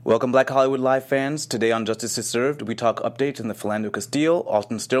Welcome, Black Hollywood Live fans. Today on Justice is Served, we talk updates in the Philando Castile,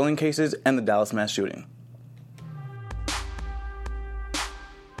 Alton Sterling cases, and the Dallas mass shooting.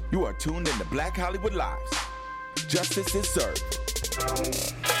 You are tuned in to Black Hollywood Lives. Justice is served.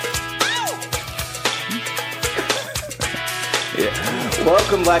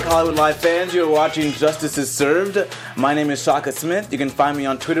 Welcome, Black Hollywood Live fans. You are watching Justice is Served. My name is Shaka Smith. You can find me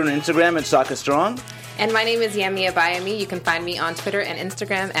on Twitter and Instagram at Shaka Strong. And my name is Yemi Abayami. You can find me on Twitter and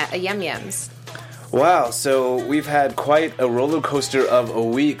Instagram at Ayemyems. Wow, so we've had quite a roller coaster of a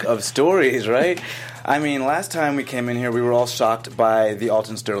week of stories, right? I mean, last time we came in here, we were all shocked by the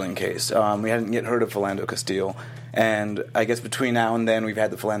Alton Sterling case. We hadn't yet heard of Philando Castile. And I guess between now and then, we've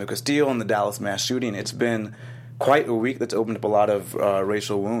had the Philando Castile and the Dallas mass shooting. It's been quite a week that's opened up a lot of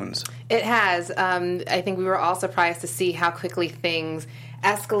racial wounds. It has. I think we were all surprised to see how quickly things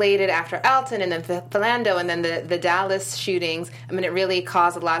escalated after Alton and then Philando and then the Dallas shootings. I mean, it really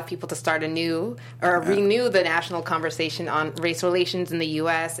caused a lot of people to start renew the national conversation on race relations in the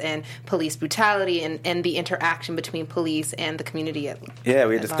U.S. and police brutality and the interaction between police and the community we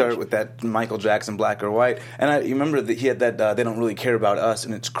had to start with that Michael Jackson, Black or White. And you remember that he had that They Don't Really Care About Us,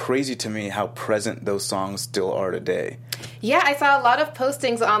 and it's crazy to me how present those songs still are today. Yeah, I saw a lot of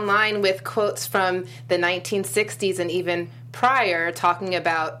postings online with quotes from the 1960s and even prior, talking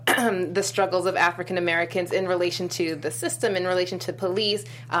about the struggles of African Americans in relation to the system, in relation to police,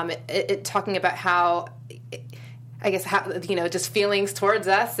 talking about how just feelings towards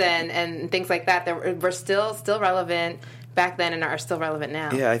us and things like that were still relevant back then and are still relevant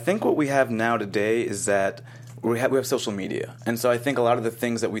now. Yeah, I think what we have now today is that we have social media. And so I think a lot of the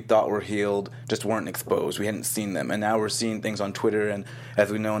things that we thought were healed just weren't exposed. We hadn't seen them. And now we're seeing things on Twitter, and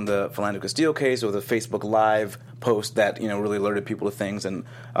as we know in the Philando Castile case, or the Facebook Live post that really alerted people to things, and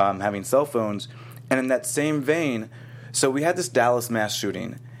having cell phones. And in that same vein, so we had this Dallas mass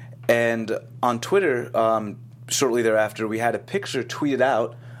shooting, and on Twitter, shortly thereafter, we had a picture tweeted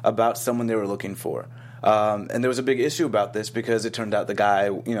out about someone they were looking for. And there was a big issue about this because it turned out the guy,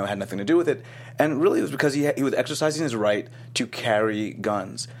 had nothing to do with it. And really it was because he was exercising his right to carry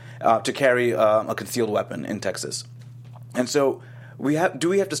guns, to carry a concealed weapon in Texas. And so do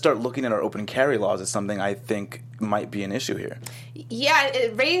we have to start looking at our open carry laws as something I think might be an issue here? Yeah,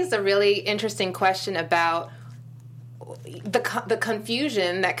 it raised a really interesting question about the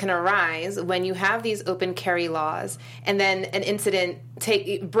confusion that can arise when you have these open carry laws and then an incident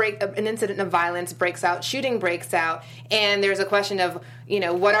of violence breaks out, shooting breaks out, and there's a question of,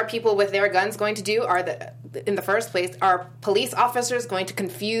 what are people with their guns going to do? In the first place, are police officers going to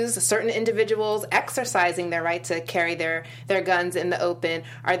confuse certain individuals exercising their right to carry their guns in the open?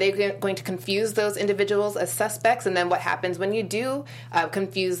 Are they going to confuse those individuals as suspects? And then what happens when you do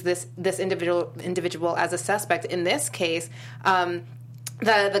confuse this individual as a suspect? In this case,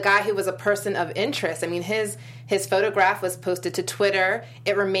 the guy who was a person of interest, I mean, his photograph was posted to Twitter.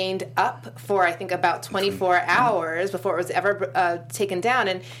 It remained up for, I think, about 24 hours before it was ever taken down.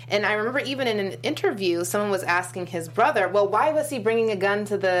 And I remember even in an interview, someone was asking his brother, well, why was he bringing a gun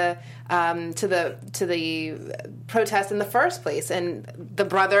to the protest in the first place? And the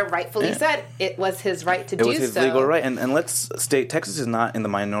brother rightfully said it was his right to do so. It was his legal right. And let's state, Texas is not in the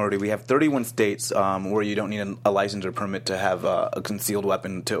minority. We have 31 states where you don't need a license or permit to have a concealed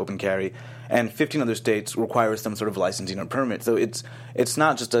weapon to open carry, and 15 other states require some sort of licensing or permit. So it's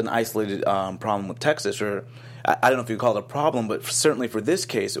not just an isolated problem with Texas, or I don't know if you call it a problem, but certainly for this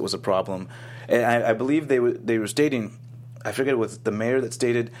case it was a problem. And I believe they were stating, I forget, it was the mayor that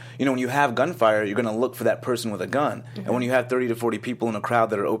stated, when you have gunfire, you're going to look for that person with a gun. Mm-hmm. And when you have 30 to 40 people in a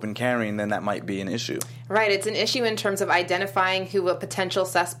crowd that are open carrying, then that might be an issue. Right. It's an issue in terms of identifying who a potential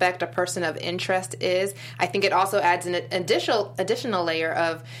suspect, a person of interest is. I think it also adds an additional layer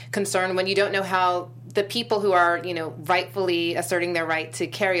of concern when you don't know how the people who are, rightfully asserting their right to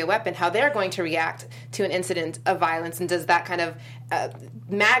carry a weapon, how they're going to react to an incident of violence, and does that kind of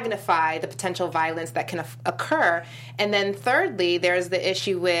magnify the potential violence that can occur? And then thirdly, there's the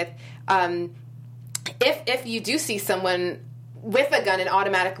issue with if you do see someone with a gun and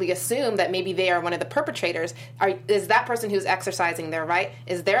automatically assume that maybe they are one of the perpetrators, is that person who's exercising their right,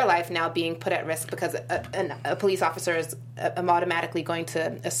 is their life now being put at risk because a police officer is automatically going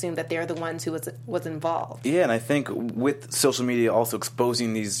to assume that they're the ones who was involved? Yeah, and I think with social media also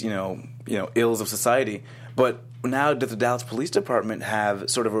exposing these, ills of society, but now does the Dallas Police Department have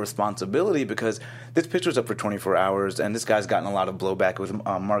sort of a responsibility, because this picture's up for 24 hours, and this guy's gotten a lot of blowback with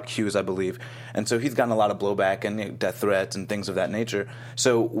Mark Hughes, I believe, and so he's gotten a lot of blowback and death threats and things of that nature.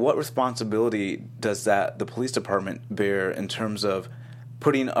 So what responsibility does the police department bear in terms of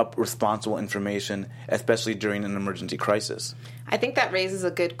putting up responsible information, especially during an emergency crisis? I think that raises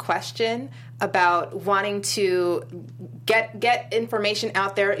a good question about wanting to get information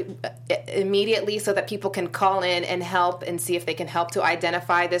out there immediately so that people can call in and help and see if they can help to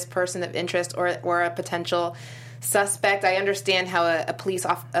identify this person of interest or a potential suspect. I understand how a police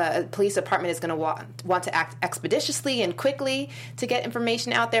department is going to want to act expeditiously and quickly to get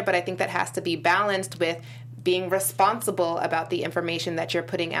information out there, but I think that has to be balanced with being responsible about the information that you're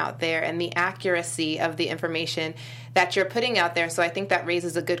putting out there and the accuracy of the information that you're putting out there. So I think that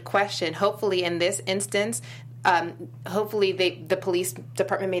raises a good question. Hopefully in this instance, the police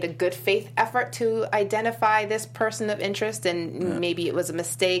department made a good faith effort to identify this person of interest, and maybe it was a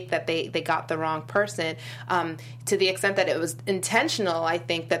mistake that they got the wrong person. To the extent that it was intentional, I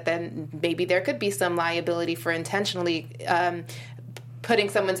think that then maybe there could be some liability for intentionally putting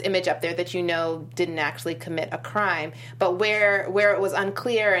someone's image up there that you know didn't actually commit a crime. But where it was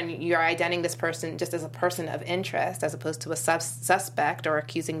unclear and you're identifying this person just as a person of interest as opposed to a suspect or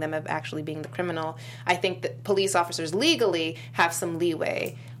accusing them of actually being the criminal, I think that police officers legally have some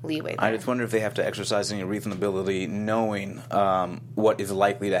leeway there. I just wonder if they have to exercise any reasonability knowing what is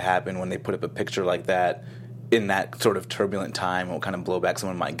likely to happen when they put up a picture like that in that sort of turbulent time, what kind of blowback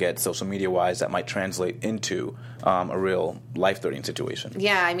someone might get social media-wise that might translate into a real life-threatening situation.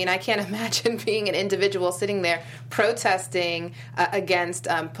 Yeah, I mean, I can't imagine being an individual sitting there protesting against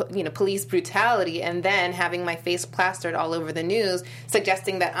police brutality and then having my face plastered all over the news,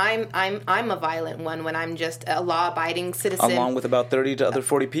 suggesting that I'm a violent one when I'm just a law-abiding citizen. Along with about 30 to other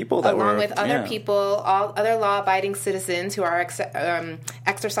 40 people that Along with other people, all other law-abiding citizens who are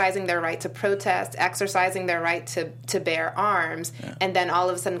exercising their right to protest, exercising their right to bear arms, and then all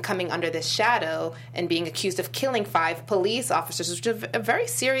of a sudden coming under this shadow and being accused of killing 5 police officers, which is a very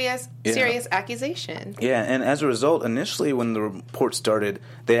serious accusation. Yeah, and as a result, initially when the report started,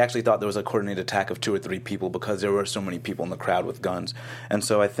 they actually thought there was a coordinated attack of 2 or 3 people because there were so many people in the crowd with guns. And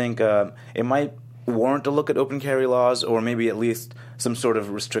so I think it might warrant a look at open carry laws, or maybe at least some sort of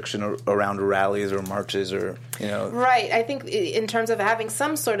restriction around rallies or marches, or Right. I think in terms of having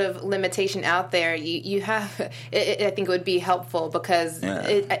some sort of limitation out there, you have. I think it would be helpful because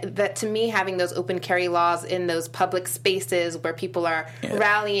that to me, having those open carry laws in those public spaces where people are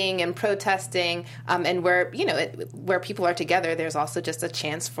rallying and protesting, and where where people are together, there's also just a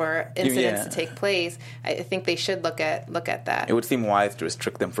chance for incidents to take place. I think they should look at that. It would seem wise to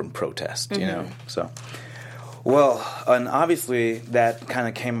restrict them from protest, So, well, and obviously that kind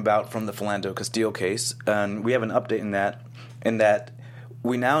of came about from the Philando Castile case, and we have an update in that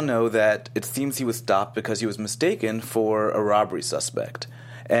we now know that it seems he was stopped because he was mistaken for a robbery suspect,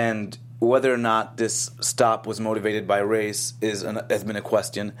 and whether or not this stop was motivated by race has been a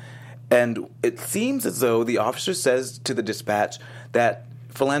question, and it seems as though the officer says to the dispatch that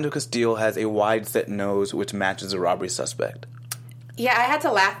Philando Castile has a wide-set nose which matches a robbery suspect. Yeah, I had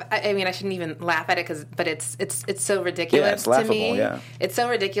to laugh. I mean, I shouldn't even laugh at it but it's so ridiculous it's laughable, to me. Yeah. It's so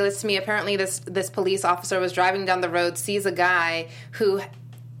ridiculous to me. Apparently, this police officer was driving down the road, sees a guy who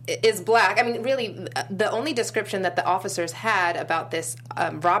is black. I mean, really, the only description that the officers had about this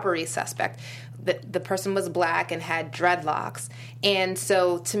robbery suspect, the person was black and had dreadlocks. And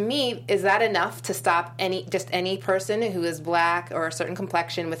so, to me, is that enough to stop any person who is black or a certain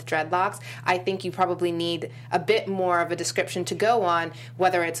complexion with dreadlocks? I think you probably need a bit more of a description to go on,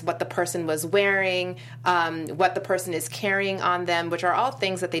 whether it's what the person was wearing, what the person is carrying on them, which are all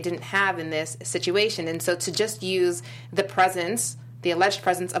things that they didn't have in this situation. And so, to just use the alleged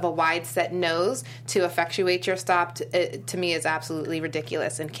presence of a wide-set nose to effectuate your stop, to me, is absolutely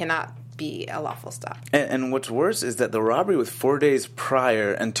ridiculous and cannot be a lawful stop. And what's worse is that the robbery was 4 days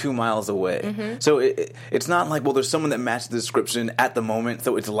prior and 2 miles away. Mm-hmm. So it's not like, well, there's someone that matched the description at the moment,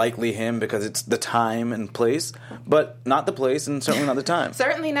 so it's likely him because it's the time and place, but not the place and certainly not the time.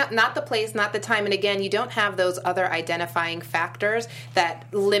 Certainly not the place, not the time. And again, you don't have those other identifying factors that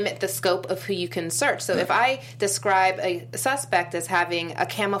limit the scope of who you can search. So if I describe a suspect as having a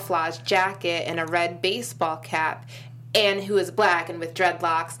camouflage jacket and a red baseball cap, and who is black and with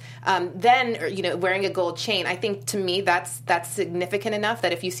dreadlocks, then wearing a gold chain, I think to me that's significant enough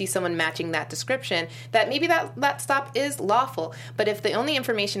that if you see someone matching that description, that maybe that stop is lawful. But if the only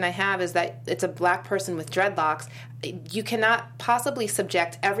information I have is that it's a black person with dreadlocks, you cannot possibly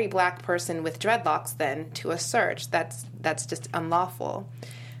subject every black person with dreadlocks then to a search. That's just unlawful.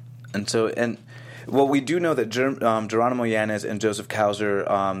 Well, we do know that Geronimo Yanez and Joseph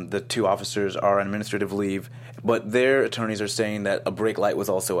Kauser, the 2 officers, are on administrative leave, but their attorneys are saying that a brake light was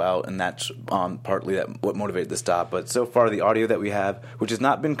also out, and that's partly what motivated the stop. But so far, the audio that we have, which has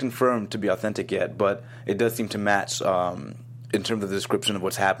not been confirmed to be authentic yet, but it does seem to match in terms of the description of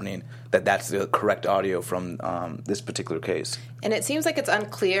what's happening, that's the correct audio from this particular case. And it seems like it's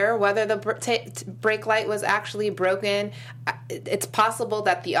unclear whether the brake light was actually broken. It's possible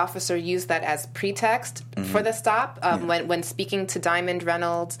that the officer used that as pretext for the stop when speaking to Diamond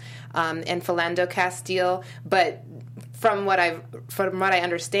Reynolds and Philando Castile. But from what I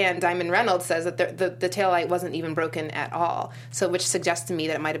understand, Diamond Reynolds says that the taillight wasn't even broken at all. So, which suggests to me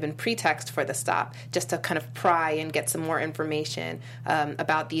that it might have been pretext for the stop, just to kind of pry and get some more information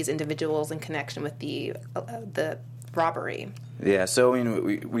about these individuals in connection with the robbery. Yeah, so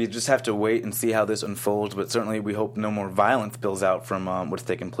we just have to wait and see how this unfolds, but certainly we hope no more violence spills out from what's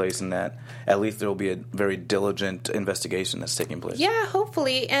taking place, and that at least there will be a very diligent investigation that's taking place. Yeah,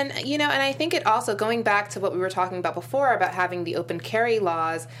 hopefully. And, and I think it also, going back to what we were talking about before about having the open carry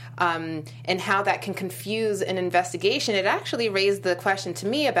laws and how that can confuse an investigation, it actually raised the question to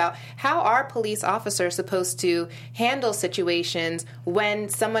me about how are police officers supposed to handle situations when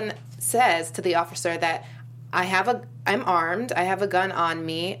someone says to the officer that I'm armed, I have a gun on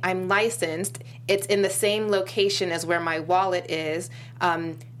me, I'm licensed, it's in the same location as where my wallet is.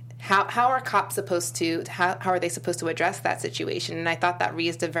 How are cops supposed to, how are they supposed to address that situation? And I thought that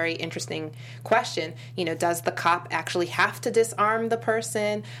raised a very interesting question. Does the cop actually have to disarm the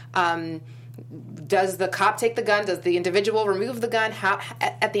person? Does the cop take the gun? Does the individual remove the gun? How,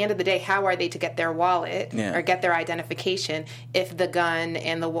 at the end of the day, how are they to get their wallet or get their identification if the gun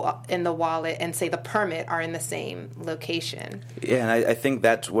and the wallet and, say, the permit are in the same location? Yeah, and I think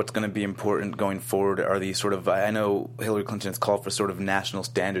that's what's going to be important going forward are these sort of, I know Hillary Clinton has called for sort of national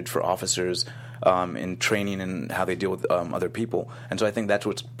standards for officers in training and how they deal with other people. And so I think that's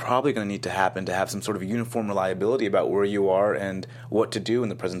what's probably going to need to happen, to have some sort of uniform reliability about where you are and what to do in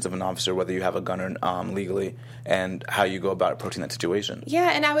the presence of an officer, whether you have a gun or legally, and how you go about approaching that situation.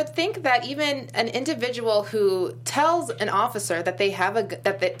 Yeah, and I would think that even an individual who tells an officer that they have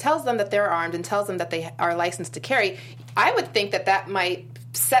tells them that they're armed and tells them that they are licensed to carry, I would think that might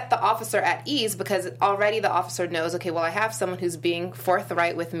set the officer at ease, because already the officer knows, okay, well, I have someone who's being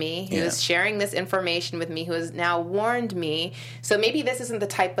forthright with me, who is sharing this information with me, who has now warned me. So maybe this isn't the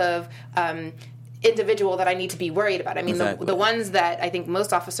type of individual that I need to be worried about. I mean, exactly. the ones that I think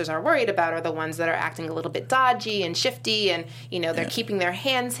most officers are worried about are the ones that are acting a little bit dodgy and shifty, and they're keeping their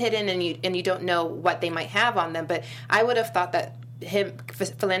hands hidden, and you don't know what they might have on them. But I would have thought that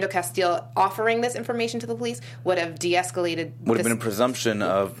Philando Castile, offering this information to the police would have de-escalated. Would have been a presumption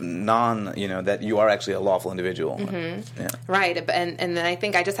of that you are actually a lawful individual. Mm-hmm. Yeah. Right, and then I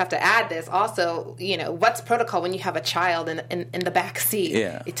think I just have to add this also. What's protocol when you have a child in the back seat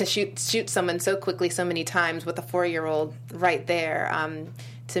to shoot someone so quickly so many times with a 4-year-old right there?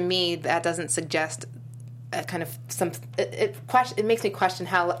 To me, that doesn't suggest kind of it makes me question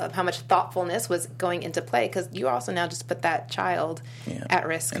how much thoughtfulness was going into play, because you also now just put that child at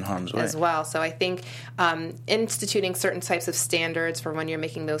risk in harm's way as well. So I think instituting certain types of standards for when you're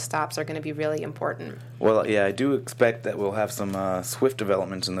making those stops are going to be really important. Well, yeah, I do expect that we'll have some swift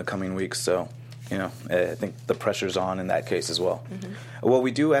developments in the coming weeks. So I think the pressure's on in that case as well. Mm-hmm. Well,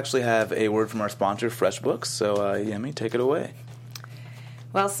 we do actually have a word from our sponsor, FreshBooks. So Yemi, take it away.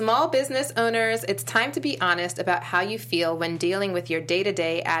 Well, small business owners, it's time to be honest about how you feel when dealing with your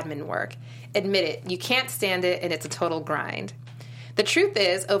day-to-day admin work. Admit it, you can't stand it, and it's a total grind. The truth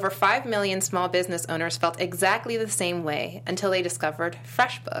is, over 5 million small business owners felt exactly the same way until they discovered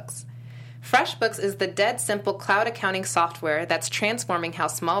FreshBooks. FreshBooks is the dead simple cloud accounting software that's transforming how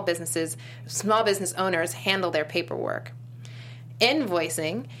small business owners handle their paperwork.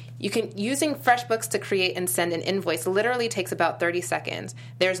 Invoicing. Using FreshBooks to create and send an invoice literally takes about 30 seconds.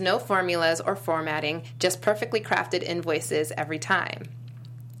 There's no formulas or formatting, just perfectly crafted invoices every time.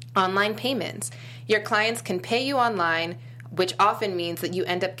 Online payments. Your clients can pay you online, which often means that you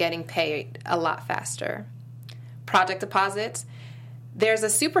end up getting paid a lot faster. Project deposits. There's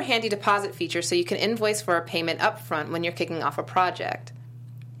a super handy deposit feature so you can invoice for a payment upfront when you're kicking off a project.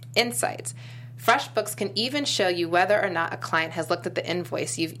 Insights. FreshBooks can even show you whether or not a client has looked at the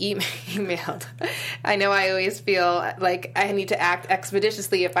invoice you've emailed. I know I always feel like I need to act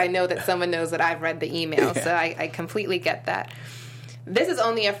expeditiously if I know that someone knows that I've read the email, so I completely get that. This is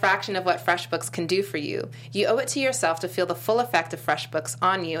only a fraction of what FreshBooks can do for you. You owe it to yourself to feel the full effect of FreshBooks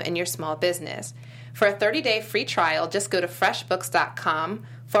on you and your small business. For a 30-day free trial, just go to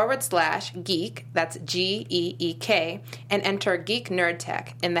freshbooks.com/geek, that's GEEK, and enter Geek Nerd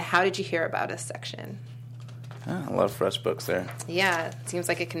Tech in the How Did You Hear About Us section. I love FreshBooks there. Yeah, it seems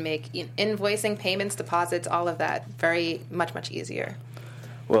like it can make invoicing, payments, deposits, all of that very much easier.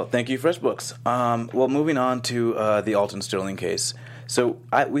 Well, thank you, FreshBooks. Well, moving on to the Alton Sterling case. So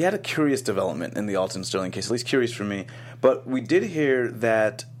we had a curious development in the Alton Sterling case, at least curious for me. But we did hear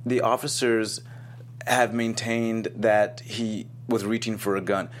that the officers have maintained that he was reaching for a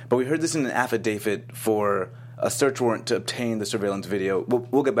gun. But we heard this in an affidavit for a search warrant to obtain the surveillance video.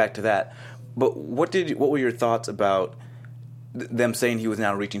 We'll get back to that. But what were your thoughts about them saying he was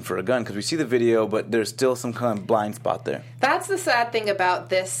now reaching for a gun? Because we see the video, but there's still some kind of blind spot there. That's the sad thing about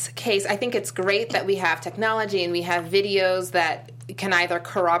this case. I think it's great that we have technology and we have videos that can either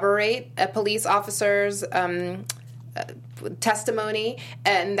corroborate a police officer's testimony,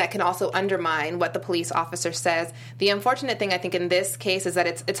 and that can also undermine what the police officer says. The unfortunate thing, I think, in this case is that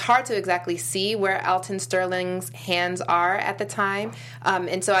it's hard to exactly see where Alton Sterling's hands are at the time.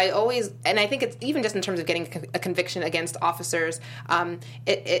 And so I think it's even just in terms of getting a conviction against officers,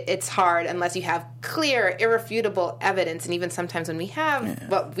 it's hard unless you have clear, irrefutable evidence. And even sometimes when we have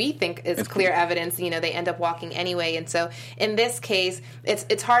what we think is clear evidence, they end up walking anyway. And so in this case,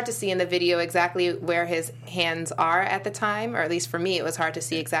 it's hard to see in the video exactly where his hands are at the time. Or at least for me, it was hard to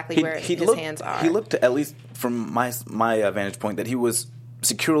see exactly where his hands are. He looked, at least from my vantage point, that he was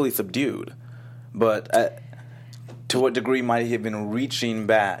securely subdued. But to what degree might he have been reaching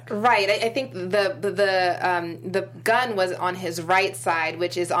back? Right. I think the gun was on his right side,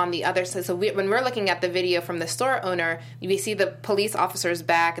 which is on the other side. So when we're looking at the video from the store owner, we see the police officer's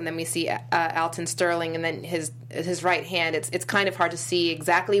back, and then we see Alton Sterling, and then his right hand. It's kind of hard to see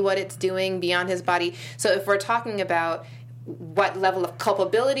exactly what it's doing beyond his body. So if we're talking about what level of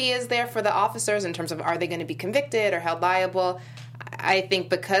culpability is there for the officers in terms of are they going to be convicted or held liable, I think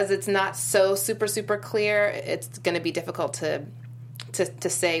because it's not so super, super clear, it's going to be difficult to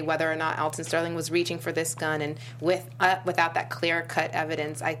say whether or not Alton Sterling was reaching for this gun. And without that clear-cut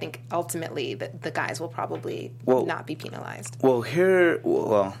evidence, I think ultimately the guys will probably not be penalized.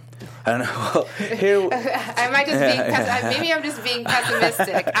 I don't know. Well, here, Am I just being maybe I'm just being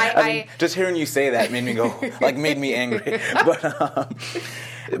pessimistic. I mean, just hearing you say that made me angry.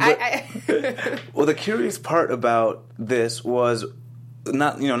 Well, the curious part about this was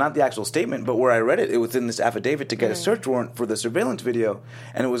not the actual statement, but where I read it, it was in this affidavit to get a search warrant for the surveillance video,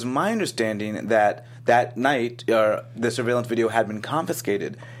 and it was my understanding that night the surveillance video had been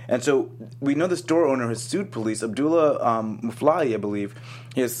confiscated, and so we know the store owner has sued police. Abdullah Muflahi, I believe,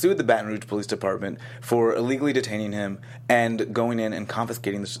 he has sued the Baton Rouge Police Department for illegally detaining him and going in and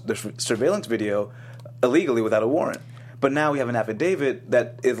confiscating the surveillance video illegally without a warrant. But now we have an affidavit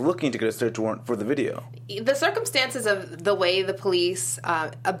that is looking to get a search warrant for the video. The circumstances of the way the police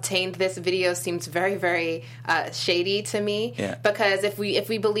obtained this video seems very, very shady to me. Yeah. Because if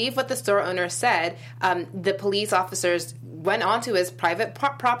we believe what the store owner said, the police officers went onto his private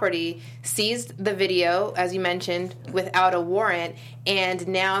property, seized the video, as you mentioned, without a warrant, and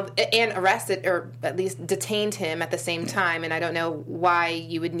arrested, or at least detained him at the same time. And I don't know why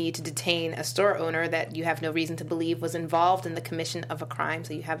you would need to detain a store owner that you have no reason to believe was involved in the commission of a crime.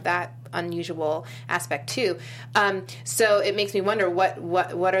 So you have that unusual aspect too. So it makes me wonder what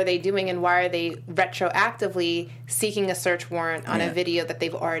are they doing, and why are they retroactively seeking a search warrant on a video that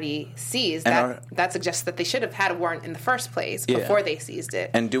they've already seized? That suggests that they should have had a warrant in the first place before they seized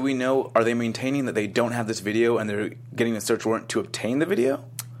it. And do we know, are they maintaining that they don't have this video and they're getting a search warrant to obtain the video?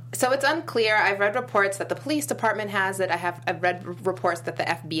 So it's unclear. I've read reports that the police department has it. I've read reports that the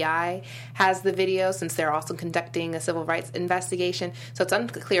FBI has the video, since they're also conducting a civil rights investigation. So it's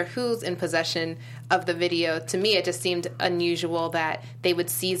unclear who's in possession of the video. To me, it just seemed unusual that they would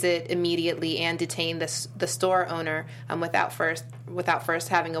seize it immediately and detain the store owner without first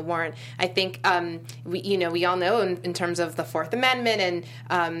having a warrant. I think we all know in terms of the Fourth Amendment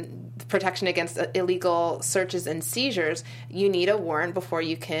and protection against illegal searches and seizures, you need a warrant before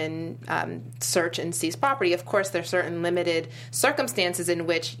you can search and seize property. Of course, there are certain limited circumstances in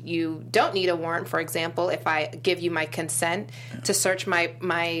which you don't need a warrant. For example, if I give you my consent to search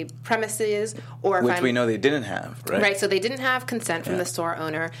my premises, or which we know they didn't have, right? Right, so they didn't have consent from the store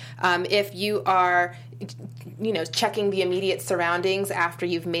owner. If you are checking the immediate surroundings after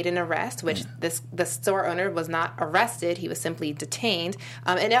you've made an arrest, which the store owner was not arrested, he was simply detained.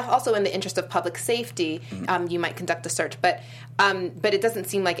 And also in the interest of public safety, you might conduct a search. But it doesn't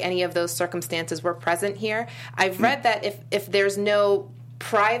seem like any of those circumstances were present here. I've read that if there's no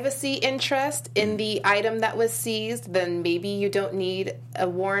privacy interest in the item that was seized, then maybe you don't need a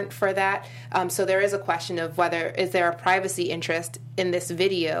warrant for that. So there is a question of is there a privacy interest in this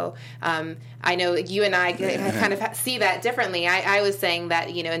video. I know you and I kind of see that differently. I was saying that,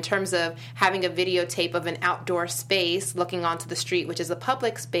 in terms of having a videotape of an outdoor space looking onto the street, which is a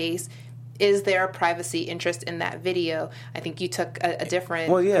public space, is there a privacy interest in that video? I think you took a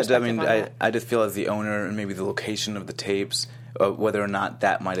different Well, yeah, I perspective mean, on that. I just feel as the owner and maybe the location of the tapes, whether or not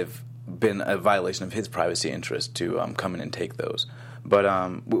that might have been a violation of his privacy interest to come in and take those.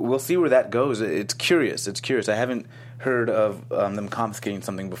 But we'll see where that goes. It's curious. I haven't heard of them confiscating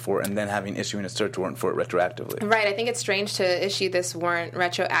something before and then issuing a search warrant for it retroactively. Right. I think it's strange to issue this warrant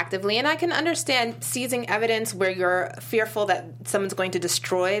retroactively, and I can understand seizing evidence where you're fearful that someone's going to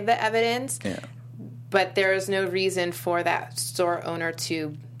destroy the evidence. Yeah. But there is no reason for that store owner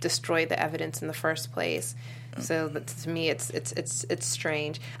to destroy the evidence in the first place. So to me, it's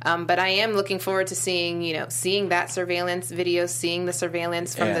strange. But I am looking forward to seeing that surveillance video, seeing the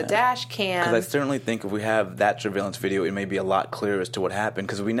surveillance from the dash cam. Because I certainly think if we have that surveillance video, it may be a lot clearer as to what happened.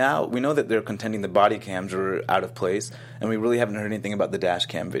 Because we know that they're contending the body cams are out of place, and we really haven't heard anything about the dash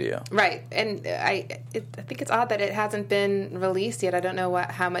cam video. Right, and I think it's odd that it hasn't been released yet. I don't know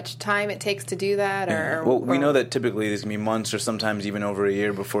how much time it takes to do that. We know that typically there's going to be months or sometimes even over a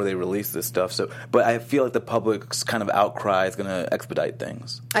year before they release this stuff. So, but I feel like the public's kind of outcry is going to expedite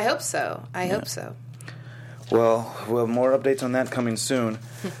things. I hope so. I hope so. Well, more updates on that coming soon.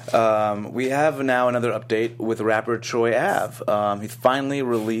 We have now another update with rapper Troy Ave. He's finally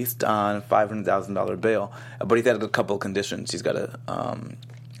released on $500,000 bail, but he's had a couple of conditions he's got to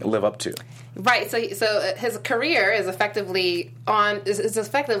live up to. Right. So his career is effectively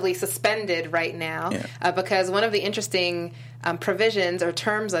suspended right now because one of the interesting provisions or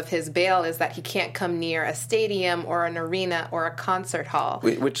terms of his bail is that he can't come near a stadium or an arena or a concert hall.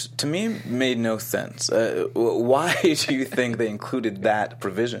 Which to me made no sense. Why do you think they included that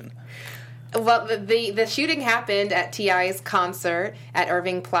provision? Well, the shooting happened at T.I.'s concert at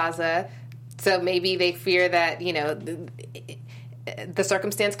Irving Plaza, so maybe they fear that the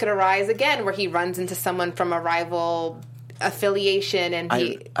circumstance could arise again where he runs into someone from a rival affiliation and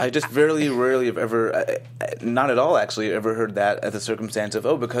I just rarely have ever, not at all actually, ever heard that as a circumstance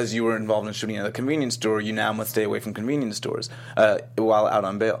of, because you were involved in shooting at a convenience store, you now must stay away from convenience stores while out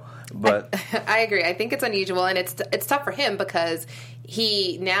on bail. But I agree. I think it's unusual, and it's tough for him because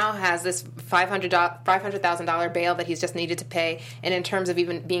he now has this $500,000 bail that he's just needed to pay, and in terms of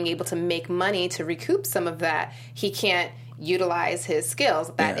even being able to make money to recoup some of that, he can't utilize his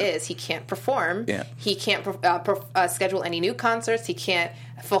skills. That is, he can't perform. Yeah. He can't schedule any new concerts. He can't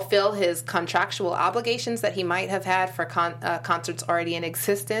fulfill his contractual obligations that he might have had for concerts already in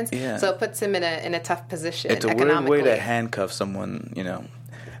existence. Yeah. So it puts him in a tough position. It's a weird way to handcuff someone,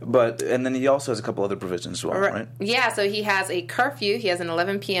 and then he also has a couple other provisions as well, right? Yeah, so he has a curfew. He has an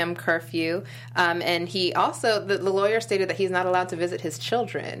 11 p.m. curfew. And he also, the lawyer stated that he's not allowed to visit his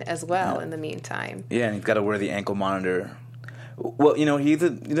children as well in the meantime. Yeah, and he's got to wear the ankle monitor. Well,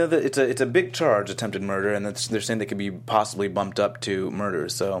 it's a big charge, attempted murder, and they're saying they could be possibly bumped up to murder,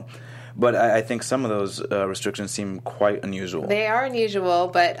 so... But I think some of those restrictions seem quite unusual. They are unusual,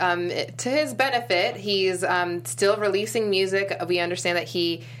 but to his benefit, he's still releasing music. We understand that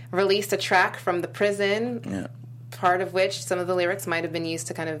he released a track from the prison, part of which some of the lyrics might have been used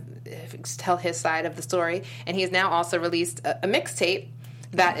to kind of tell his side of the story. And he's now also released a mixtape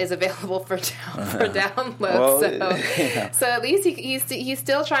that is available for download. So at least he's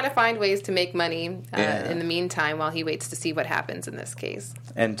still trying to find ways to make money in the meantime while he waits to see what happens in this case.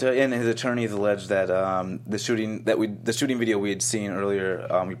 And his attorneys alleged that the shooting video we had seen earlier,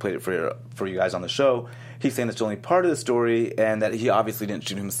 we played it for you guys on the show. He's saying that's only part of the story, and that he obviously didn't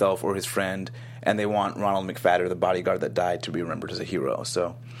shoot himself or his friend, and they want Ronald McFadder, the bodyguard that died, to be remembered as a hero.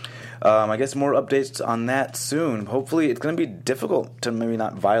 So. I guess more updates on that soon. Hopefully, it's going to be difficult to maybe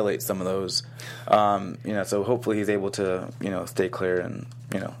not violate some of those. So hopefully he's able to, stay clear and,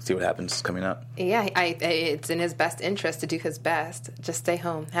 see what happens coming up. Yeah, it's in his best interest to do his best. Just stay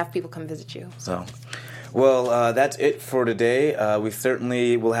home. Have people come visit you. So, that's it for today. We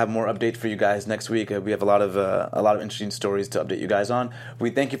certainly will have more updates for you guys next week. We have a lot of interesting stories to update you guys on.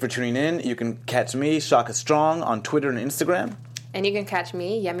 We thank you for tuning in. You can catch me, Shaka Strong, on Twitter and Instagram. And you can catch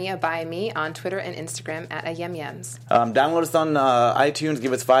me, Yemi Abayami, on Twitter and Instagram at @ayemyems. Download us on iTunes.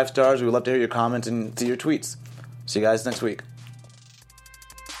 Give us 5 stars. We would love to hear your comments and see your tweets. See you guys next week.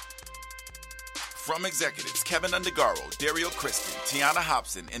 From executives Kevin Undergaro, Dario Kristen, Tiana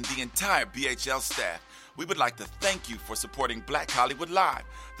Hobson, and the entire BHL staff, we would like to thank you for supporting Black Hollywood Live,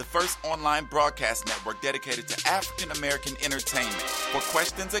 the first online broadcast network dedicated to African American entertainment. For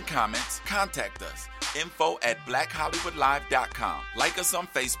questions and comments, contact us. info@blackhollywoodlive.com. Like us on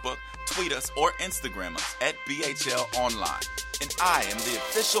Facebook, tweet us, or Instagram us at BHL Online. And I am the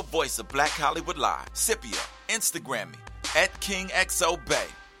official voice of Black Hollywood Live. Scipio, Instagram me at KingXOBay.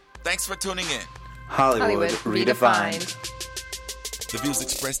 Thanks for tuning in. Hollywood redefined. The views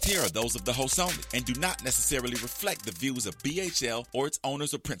expressed here are those of the host only and do not necessarily reflect the views of BHL or its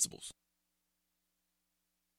owners or principals.